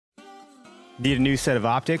Need a new set of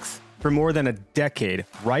optics? For more than a decade,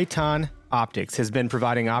 Right On Optics has been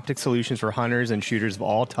providing optic solutions for hunters and shooters of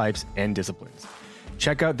all types and disciplines.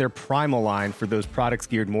 Check out their Primal line for those products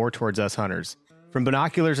geared more towards us hunters. From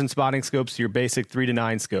binoculars and spotting scopes to your basic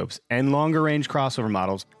 3-9 scopes and longer range crossover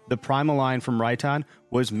models, the Primal line from Right On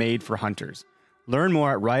was made for hunters. Learn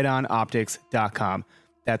more at rightonoptics.com.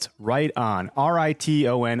 That's Right On,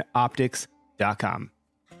 RITON optics.com.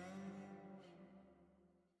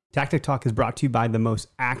 Tactic Talk is brought to you by the most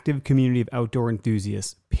active community of outdoor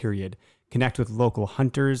enthusiasts, period. Connect with local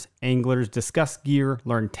hunters, anglers, discuss gear,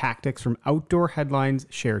 learn tactics from outdoor headlines,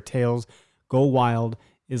 share tales. Go Wild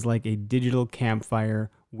is like a digital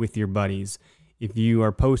campfire with your buddies. If you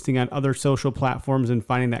are posting on other social platforms and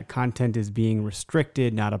finding that content is being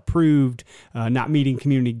restricted, not approved, not meeting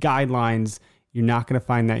community guidelines, you're not going to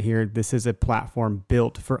find that here. This is a platform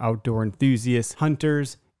built for outdoor enthusiasts,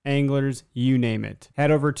 hunters, anglers, you name it. Head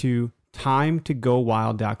over to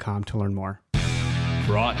timetogowild.com to learn more.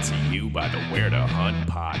 Brought to you by the Where to Hunt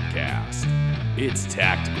podcast. It's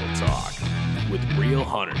Tactical Talk with real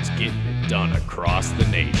hunters getting it done across the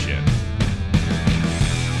nation.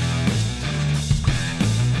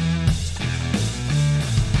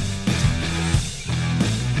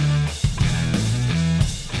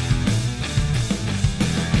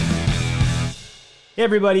 Hey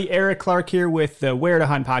everybody, Eric Clark here with the Where to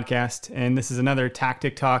Hunt podcast, and this is another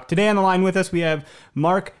Tactic Talk. Today on the line with us, we have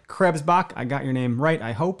Marc Krebsbach. I got your name right,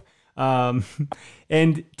 I hope.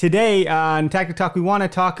 And today on Tactic Talk, we want to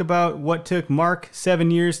talk about what took Marc 7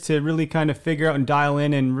 years to really kind of figure out and dial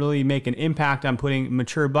in and really make an impact on putting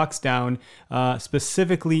mature bucks down,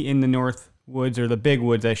 specifically in the North Woods, or the Big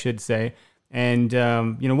Woods, I should say. And,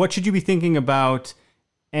 what should you be thinking about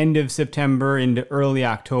end of September into early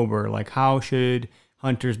October? Like, how should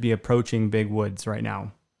hunters be approaching Big Woods right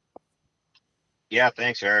now? Yeah,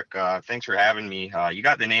 thanks, Eric. Thanks for having me. You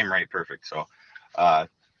got the name right, perfect. So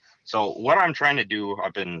what I'm trying to do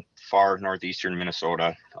up in far northeastern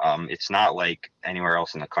Minnesota, it's not like anywhere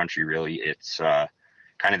else in the country, really. It's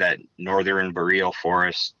kind of that northern boreal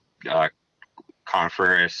forest,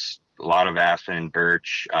 coniferous, a lot of aspen and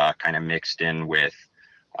birch, kind of mixed in with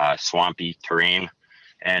swampy terrain.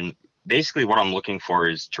 And basically what I'm looking for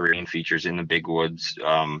is terrain features in the Big Woods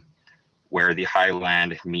where the high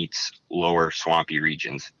land meets lower swampy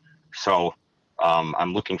regions. So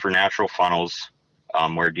I'm looking for natural funnels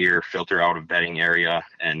where deer filter out of bedding area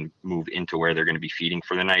and move into where they're going to be feeding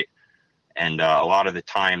for the night. And a lot of the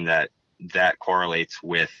time that correlates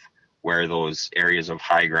with where those areas of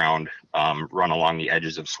high ground run along the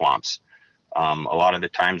edges of swamps. A lot of the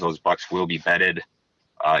times those bucks will be bedded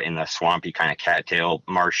in the swampy kind of cattail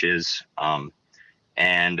marshes.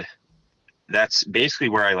 And that's basically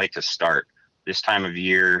where I like to start. This time of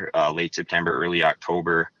year, late September, early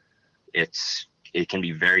October, it can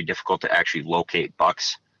be very difficult to actually locate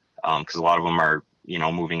bucks because a lot of them are,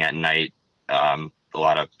 moving at night. A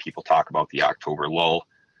lot of people talk about the October lull,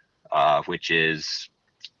 which is,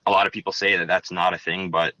 a lot of people say that that's not a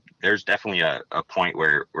thing, but there's definitely a point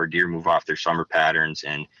where deer move off their summer patterns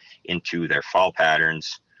and into their fall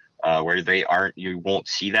patterns, where you won't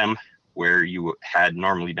see them where you had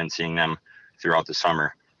normally been seeing them throughout the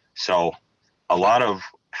summer. So a lot of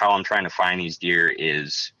how I'm trying to find these deer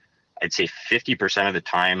is, I'd say 50% of the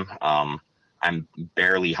time, I'm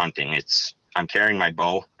barely hunting. I'm carrying my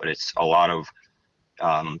bow, but it's a lot of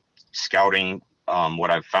scouting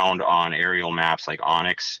what I've found on aerial maps like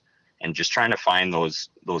Onyx, and just trying to find those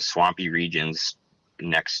swampy regions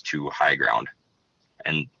next to high ground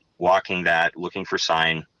and walking that, looking for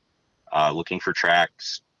sign, looking for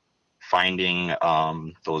tracks, finding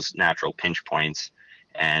those natural pinch points,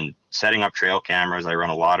 and setting up trail cameras. I run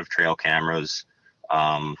a lot of trail cameras.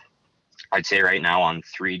 I'd say right now on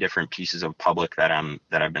 3 different pieces of public that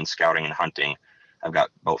I've been scouting and hunting, I've got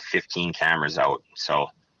about 15 cameras out. So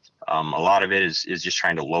a lot of it is just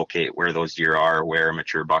trying to locate where those deer are, where a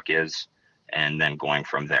mature buck is, and then going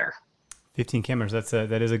from there. 15 cameras.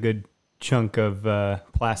 That is a good chunk of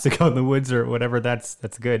plastic out in the woods or whatever. That's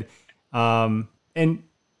good. And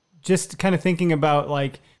just kind of thinking about,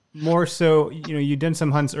 like, more so, you've done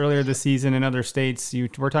some hunts earlier this season in other states.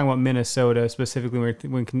 We're talking about Minnesota specifically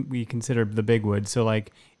when we consider the Big Woods. So,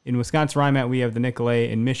 like, in Wisconsin where I'm at, we have the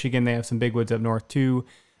Nicolet. In Michigan, they have some Big Woods up north too.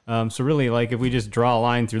 So really, like, if we just draw a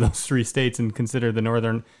line through those 3 states and consider the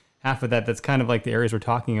northern half of that, that's kind of like the areas we're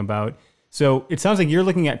talking about. So it sounds like you're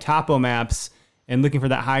looking at topo maps and looking for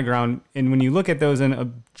that high ground. And when you look at those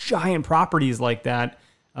in giant properties like that,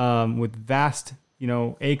 with vast,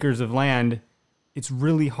 acres of land, it's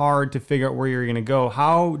really hard to figure out where you're going to go.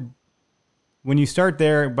 How when you start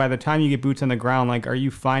there, by the time you get boots on the ground, like, are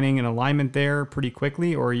you finding an alignment there pretty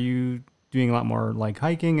quickly, or are you doing a lot more like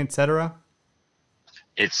hiking, etc.?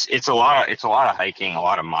 It's a lot of hiking, a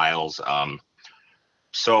lot of miles.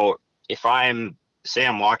 So if I'm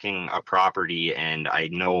walking a property and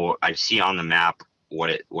I see on the map what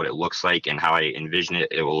it looks like and how I envision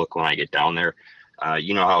it will look when I get down there.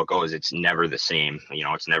 You know how it goes. It's never the same.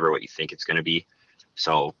 It's never what you think it's going to be.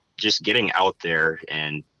 So just getting out there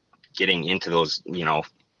and getting into those, a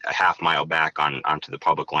half mile back onto the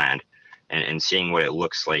public land and seeing what it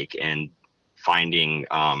looks like and finding,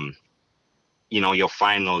 you'll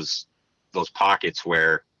find those pockets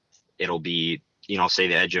where it'll be, say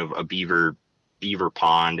the edge of a beaver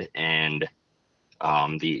pond and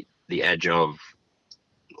the edge of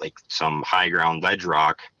like some high ground ledge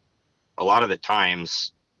rock. A lot of the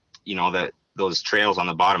times, that those trails on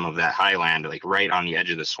the bottom of that highland, like right on the edge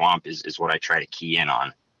of the swamp is what I try to key in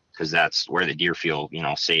on, because that's where the deer feel,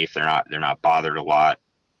 safe. They're not bothered a lot.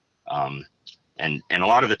 And a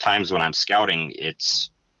lot of the times when I'm scouting, it's,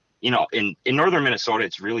 in northern Minnesota,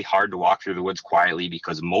 it's really hard to walk through the woods quietly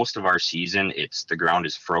because most of our season, the ground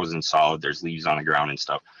is frozen solid. There's leaves on the ground and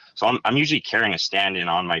stuff. So I'm usually carrying a stand in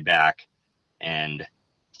on my back, and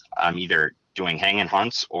I'm either doing hanging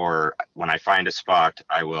hunts, or when I find a spot,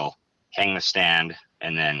 I will hang the stand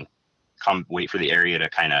and then come wait for the area to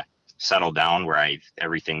kind of settle down where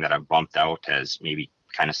everything that I've bumped out has maybe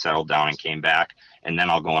kind of settled down and came back. And then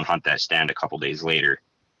I'll go and hunt that stand a couple days later.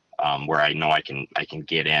 Where I know I can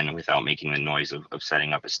get in without making the noise of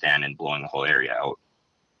setting up a stand and blowing the whole area out.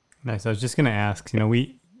 Nice. I was just going to ask,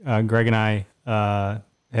 we, Greg and I,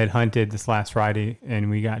 had hunted this last Friday, and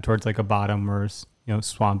we got towards like a bottom where it's,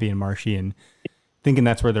 swampy and marshy, and thinking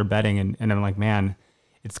that's where they're bedding. And I'm like, man,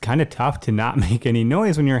 it's kind of tough to not make any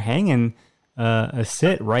noise when you're hanging a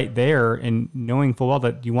sit right there and knowing full well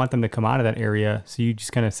that you want them to come out of that area. So you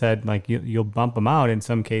just kind of said like you'll bump them out in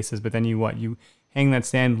some cases, but then you hang that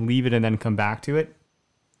stand, leave it, and then come back to it?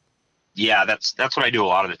 Yeah, that's what I do a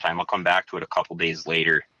lot of the time. I'll come back to it a couple days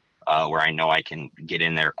later, where I know I can get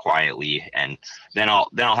in there quietly, and then I'll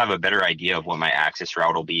have a better idea of what my access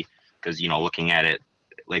route will be. Because looking at it,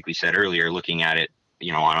 like we said earlier, on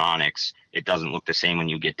Onyx, it doesn't look the same when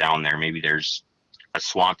you get down there. Maybe there's a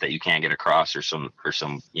swamp that you can't get across, or some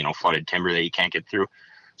flooded timber that you can't get through.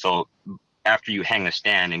 So after you hang the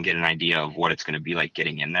stand and get an idea of what it's going to be like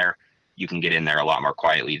getting in there, you can get in there a lot more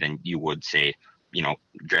quietly than you would, say,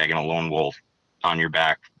 dragging a lone wolf on your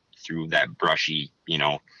back through that brushy,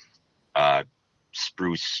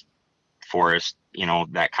 spruce forest,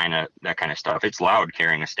 that kind of stuff. It's loud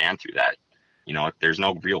carrying a stand through that. There's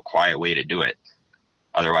no real quiet way to do it.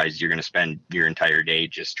 Otherwise, you're going to spend your entire day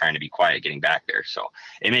just trying to be quiet getting back there. So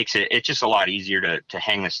it's just a lot easier to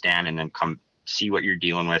hang the stand and then come see what you're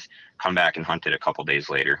dealing with, come back and hunt it a couple days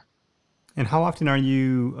later. And how often are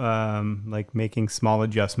you like making small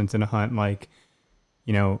adjustments in a hunt, like,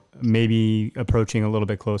 maybe approaching a little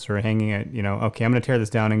bit closer, hanging it, okay, I'm going to tear this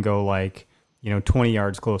down and go like, 20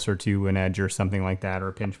 yards closer to an edge or something like that, or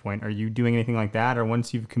a pinch point. Are you doing anything like that? Or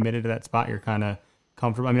once you've committed to that spot, you're kind of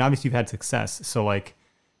comfortable? I mean, obviously you've had success. So like,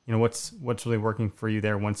 what's really working for you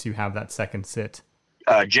there once you have that second sit?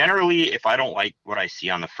 Generally, if I don't like what I see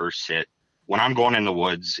on the first sit, when I'm going in the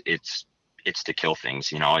woods, it's to kill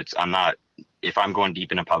things. If I'm going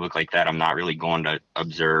deep into public like that, I'm not really going to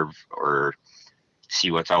observe or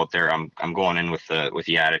see what's out there. I'm going in with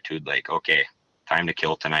the attitude like, okay, time to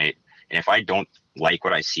kill tonight. And if I don't like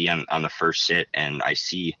what I see on the first sit, and I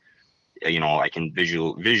see, I can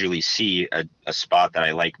visually see a spot that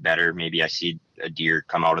I like better, maybe I see a deer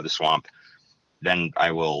come out of the swamp, then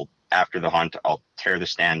I will, after the hunt, I'll tear the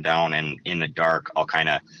stand down, and in the dark, I'll kind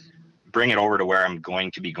of bring it over to where I'm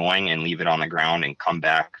going to be going and leave it on the ground and come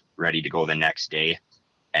back ready to go the next day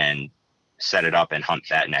and set it up and hunt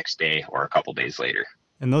that next day or a couple days later.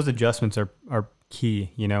 And those adjustments are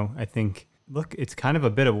key. I think, look, it's kind of a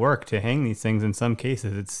bit of work to hang these things in some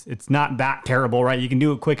cases. It's not that terrible, right? You can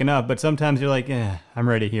do it quick enough, but sometimes you're like, I'm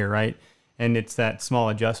ready here, right? And it's that small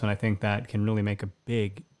adjustment, I think, that can really make a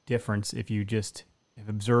big difference if you just have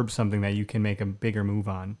observed something that you can make a bigger move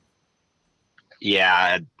on.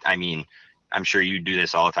 I mean, I'm sure you do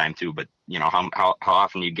this all the time too, but how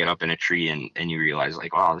often you get up in a tree and you realize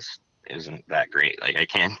like, wow, this isn't that great. Like I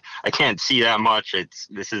can't see that much.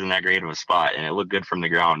 This isn't that great of a spot, and it looked good from the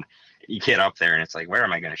ground. You get up there and it's like, where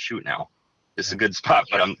am I going to shoot now? This is a good spot,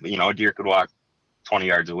 but a deer could walk 20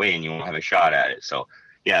 yards away and you won't have a shot at it. So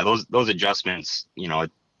yeah, those adjustments,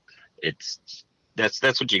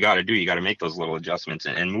 that's what you got to do. You got to make those little adjustments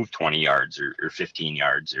and move 20 yards or 15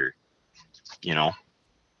 yards or.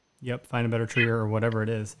 Yep. Find a better tree or whatever it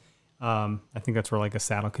is. I think that's where like a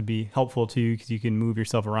saddle could be helpful too, because you can move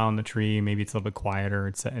yourself around the tree. Maybe it's a little bit quieter,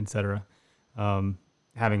 et cetera.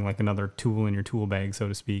 Having like another tool in your tool bag, so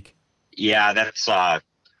to speak. Yeah, that's a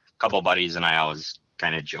couple of buddies and I always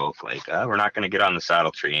kind of joke like, we're not going to get on the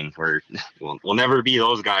saddle train. We'll never be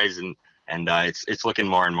those guys. And it's looking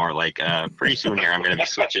more and more like pretty soon here I'm going to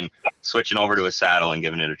be switching over to a saddle and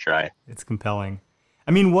giving it a try. It's compelling.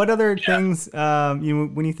 I mean, what other things,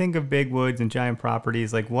 when you think of big woods and giant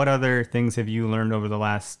properties, like what other things have you learned over the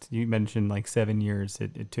last, you mentioned like 7 years,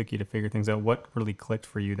 it took you to figure things out. What really clicked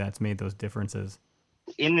for you that's made those differences?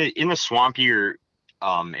 In the swampier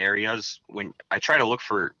areas, when I try to look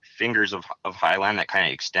for fingers of highland that kind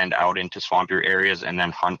of extend out into swampier areas and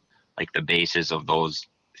then hunt like the bases of those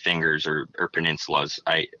fingers or peninsulas,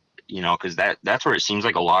 because that's where it seems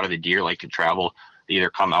like a lot of the deer like to travel. They either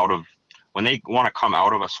come out of, when they want to come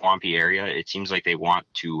out of a swampy area, it seems like they want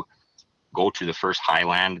to go to the first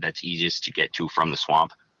highland that's easiest to get to from the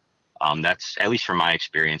swamp. That's, at least from my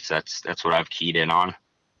experience, that's what I've keyed in on.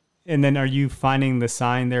 And then are you finding the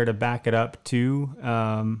sign there to back it up too,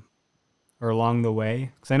 or along the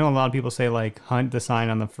way? Because I know a lot of people say like hunt the sign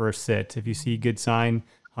on the first sit. If you see good sign,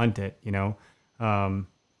 hunt it,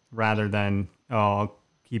 rather than, I'll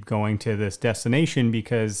keep going to this destination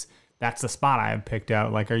because that's the spot I have picked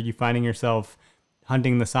out. Like, are you finding yourself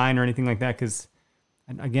hunting the sign or anything like that? Because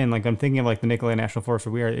again, like I'm thinking of like the Nicolet National Forest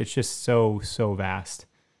where we are, it's just so vast.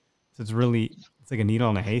 So it's like a needle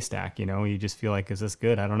in a haystack, you just feel like, is this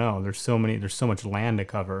good? I don't know. There's so much land to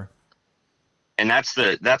cover. And that's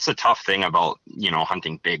the tough thing about,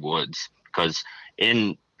 hunting big woods, because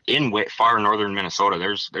in far northern Minnesota,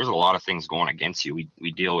 there's a lot of things going against you.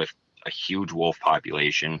 We deal with a huge wolf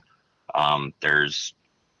population.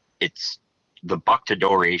 The buck to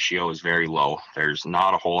doe ratio is very low. There's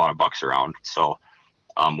not a whole lot of bucks around. So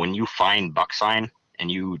when you find buck sign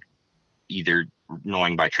and you either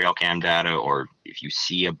knowing by trail cam data, or if you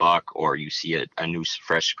see a buck or you see a new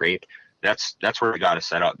fresh scrape, that's where we got to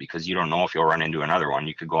set up, because you don't know if you'll run into another one.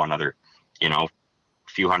 You could go another,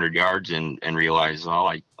 few hundred yards and realize, well,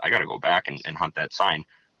 I got to go back and hunt that sign,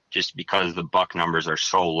 just because the buck numbers are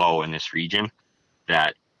so low in this region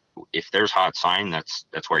that if there's hot sign, that's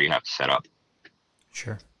where you have to set up.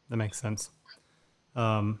 Sure. That makes sense.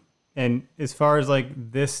 And as far as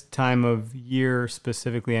like this time of year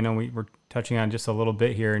specifically, I know we were touching on just a little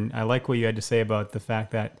bit here, and I like what you had to say about the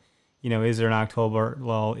fact that, is there an October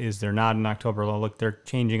lull? Is there not an October lull? Look, they're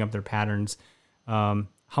changing up their patterns.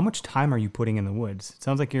 How much time are you putting in the woods? It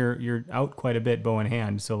sounds like you're out quite a bit, bow in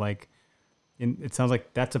hand. So like, it sounds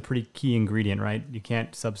like that's a pretty key ingredient, right? You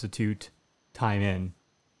can't substitute time in.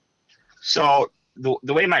 So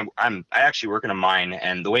the way I actually work in a mine,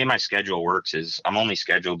 and the way my schedule works is I'm only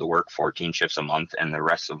scheduled to work 14 shifts a month, and the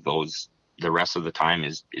rest of the time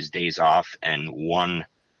is days off and one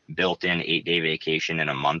built-in 8-day vacation in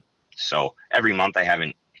a month. So every month I have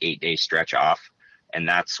an 8-day stretch off, and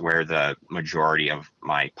that's where the majority of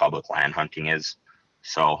my public land hunting is.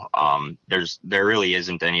 So there really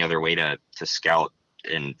isn't any other way to scout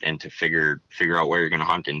and to figure out where you're going to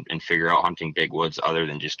hunt and figure out hunting big woods other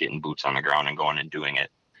than just getting boots on the ground and going and doing it.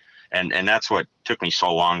 And that's what took me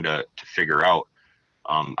so long to figure out.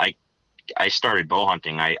 I started bow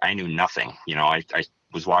hunting. I knew nothing. I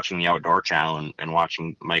was watching the Outdoor Channel and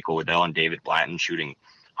watching Michael Waddell and David Blatton shooting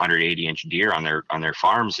 180-inch deer on their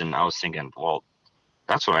farms. And I was thinking, well,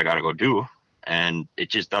 that's what I got to go do. And it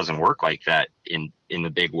just doesn't work like that in the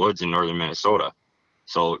big woods in northern Minnesota.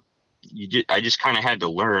 So I just kind of had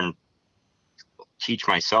to teach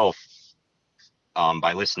myself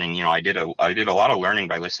by listening. I did a lot of learning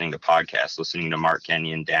by listening to podcasts, listening to Marc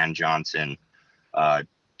Kenyon, Dan Johnson,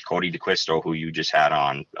 Cody DeQuisto, who you just had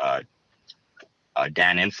on.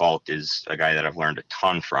 Dan Infault is a guy that I've learned a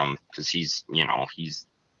ton from, because he's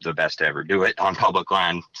the best to ever do it on public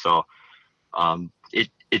land. So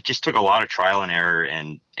it just took a lot of trial and error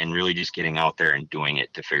and really just getting out there and doing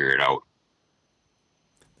it to figure it out.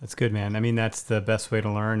 That's good, man. I mean, that's the best way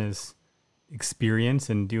to learn, is experience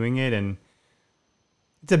and doing it. And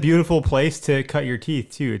it's a beautiful place to cut your teeth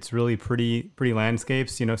too. It's really pretty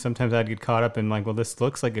landscapes. Sometimes I'd get caught up in like, well, this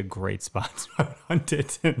looks like a great spot, so I would hunt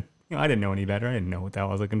it. And I didn't know any better. I didn't know what the hell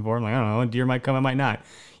I was looking for. I'm like, I don't know, a deer might come, it might not.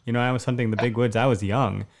 I was hunting the big woods. I was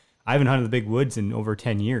young. I haven't hunted the big woods in over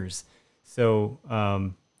 10 years. So,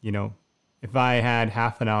 if I had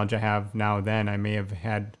half the knowledge I have now, then I may have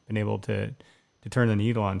been able to turn the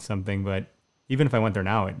needle on something. But even if I went there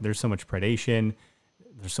now, there's so much predation,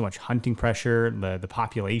 there's so much hunting pressure, the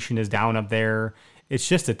population is down up there. It's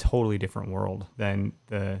just a totally different world than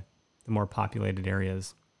the more populated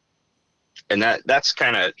areas. And that's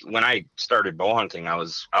kind of when I started bow hunting. I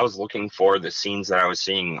was looking for the scenes that I was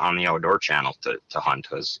seeing on the outdoor channel to hunt.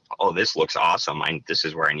 Because this looks awesome. This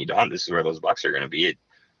is where I need to hunt. This is where those bucks are going to be.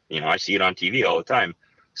 I see it on TV all the time.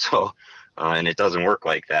 So, and it doesn't work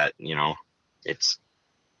like that. It's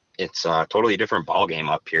a totally different ball game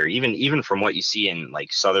up here. Even from what you see in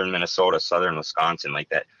like southern Minnesota, southern Wisconsin, like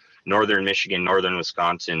that. Northern Michigan, northern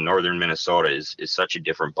Wisconsin, northern Minnesota is such a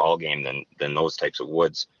different ball game than those types of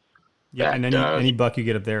woods. Yeah, and any buck you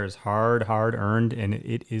get up there is hard earned, and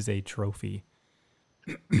it is a trophy.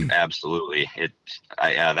 Absolutely.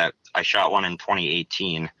 I shot one in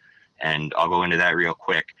 2018, and I'll go into that real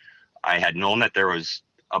quick. I had known that there was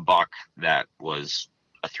a buck that was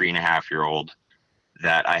a 3.5-year-old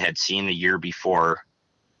that I had seen the year before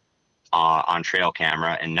on trail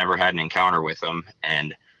camera and never had an encounter with him.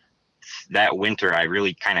 And that winter, I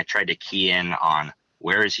really kind of tried to key in on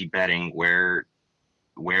where is he bedding, where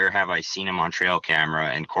have I seen him on trail camera,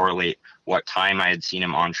 and correlate what time I had seen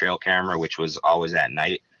him on trail camera, which was always at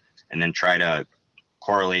night, and then try to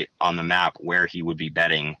correlate on the map where he would be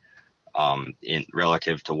bedding in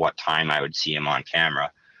relative to what time I would see him on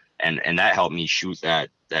camera. And that helped me shoot that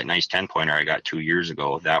nice 10-pointer I got 2 years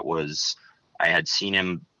ago. I had seen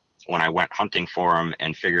him when I went hunting for him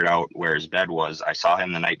and figured out where his bed was. I saw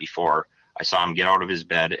him the night before. I saw him get out of his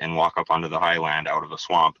bed and walk up onto the highland out of a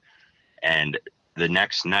swamp. And the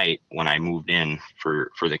next night when I moved in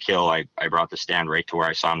for the kill, I brought the stand right to where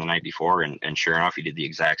I saw him the night before. And sure enough, he did the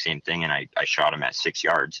exact same thing. And I shot him at 6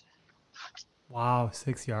 yards. Wow.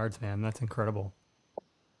 6 yards, man. That's incredible.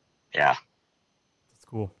 Yeah. That's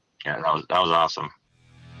cool. Yeah, that was awesome.